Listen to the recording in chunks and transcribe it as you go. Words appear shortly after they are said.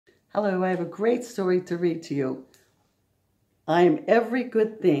Hello, I have a great story to read to you. I am every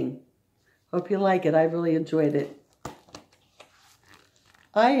good thing. Hope you like it. I really enjoyed it.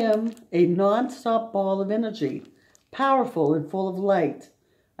 I am a non-stop ball of energy, powerful and full of light.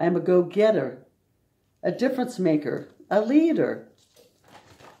 I am a go-getter, a difference maker, a leader.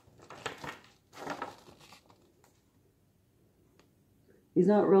 He's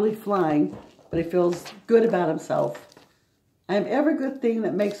not really flying, but he feels good about himself. I am every good thing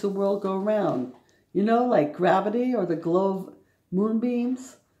that makes the world go round. You know, like gravity or the glow of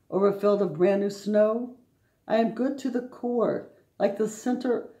moonbeams or a field of brand new snow. I am good to the core, like the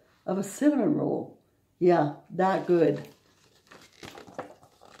center of a cinnamon roll. Yeah, that good. I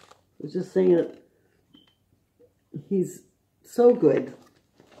was just saying that he's so good.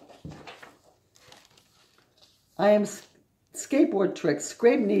 I am skateboard tricks,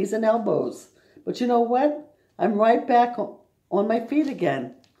 scrape knees and elbows. But you know what? I'm right back on my feet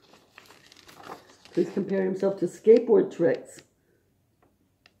again. He's comparing himself to skateboard tricks.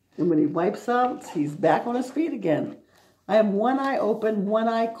 And when he wipes out, he's back on his feet again. I am one eye open, one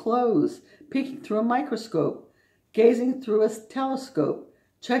eye closed, peeking through a microscope, gazing through a telescope,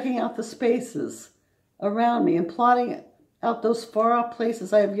 checking out the spaces around me and plotting out those far-off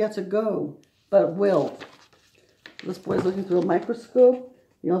places I have yet to go, but will. This boy's looking through a microscope.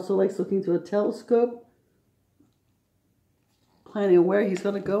 He also likes looking through a telescope, planning where he's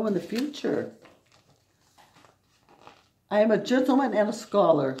going to go in the future. I am a gentleman and a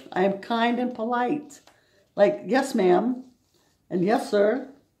scholar. I am kind and polite. Like, yes, ma'am, and yes, sir.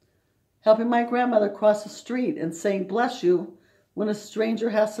 Helping my grandmother cross the street and saying, bless you, when a stranger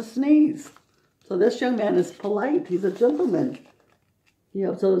has to sneeze. So this young man is polite. He's a gentleman. He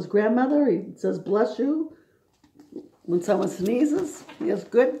helps out his grandmother. He says, bless you. When someone sneezes, he has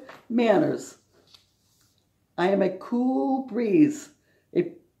good manners. I am a cool breeze,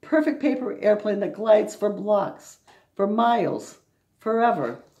 a perfect paper airplane that glides for blocks, for miles,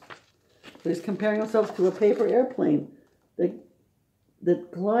 forever. So he's comparing himself to a paper airplane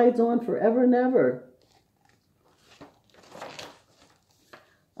that glides on forever and ever.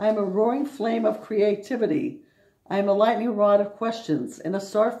 I am a roaring flame of creativity. I am a lightning rod of questions in a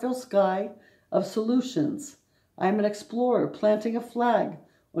star-filled sky of solutions. I am an explorer planting a flag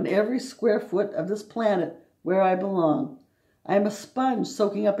on every square foot of this planet where I belong. I am a sponge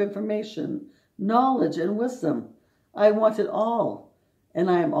soaking up information, knowledge, and wisdom. I want it all, and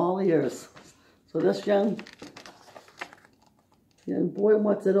I am all ears. So this young boy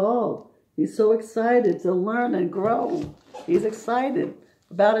wants it all. He's so excited to learn and grow. He's excited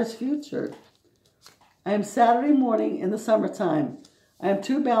about his future. I am Saturday morning in the summertime. I am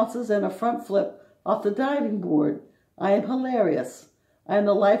 2 bounces and a front flip off the diving board. I am hilarious. I am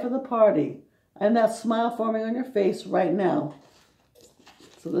the life of the party. I am that smile forming on your face right now.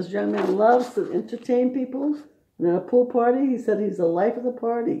 So this young man loves to entertain people. And at a pool party, he said he's the life of the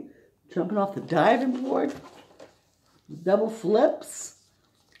party. Jumping off the diving board, double flips,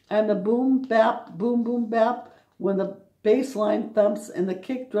 and the boom, bap, boom, boom, bap, when the bass line thumps and the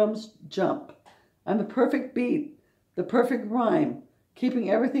kick drums jump. I'm the perfect beat, the perfect rhyme,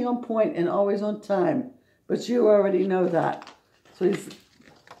 keeping everything on point and always on time. But you already know that. So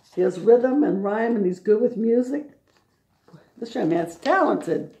he has rhythm and rhyme, and he's good with music. This young man's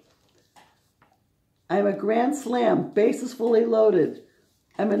talented. I'm a grand slam, bases fully loaded.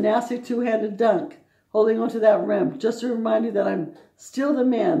 I'm a nasty 2-handed dunk, holding onto that rim, just to remind you that I'm still the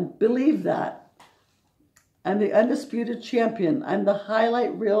man. Believe that. I'm the undisputed champion. I'm the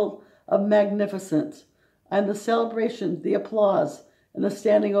highlight reel of magnificence. I'm the celebration, the applause, and the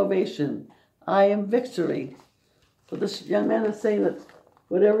standing ovation. I am victory. So this young man is saying that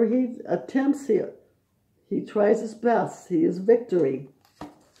whatever he attempts, he tries his best. He is victory.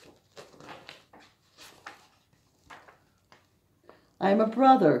 I am a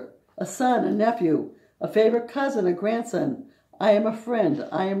brother, a son, a nephew, a favorite cousin, a grandson. I am a friend.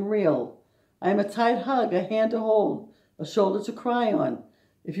 I am real. I am a tight hug, a hand to hold, a shoulder to cry on,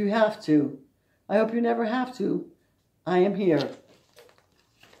 if you have to. I hope you never have to. I am here.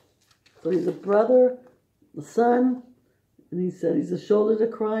 So he's a brother, a son, and he said he's a shoulder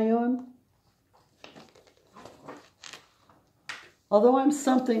to cry on. Although I'm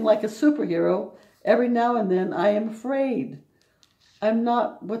something like a superhero, every now and then I am afraid. I'm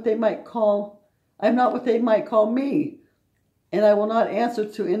not what they might call me, and I will not answer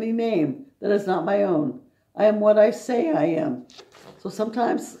to any name that is not my own. I am what I say I am. So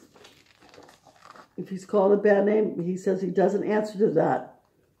sometimes, if he's called a bad name, he says he doesn't answer to that.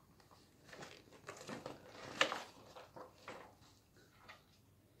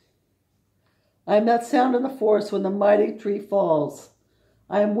 I am that sound in the forest when the mighty tree falls.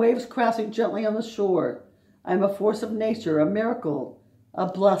 I am waves crashing gently on the shore. I am a force of nature, a miracle, a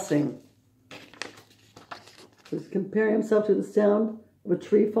blessing. He's comparing himself to the sound of a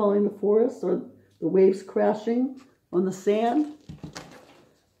tree falling in the forest or the waves crashing on the sand.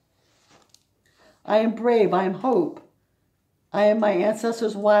 I am brave. I am hope. I am my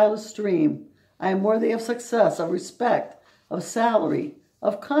ancestors' wildest dream. I am worthy of success, of respect, of salary,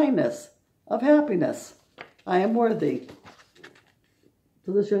 of kindness, of happiness. I am worthy.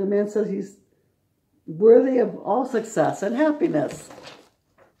 So this young man says he's worthy of all success and happiness.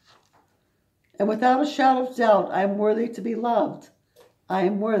 And without a shadow of doubt, I am worthy to be loved. I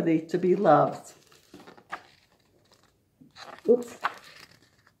am worthy to be loved. Oops.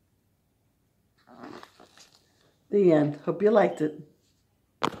 The end. Hope you liked it.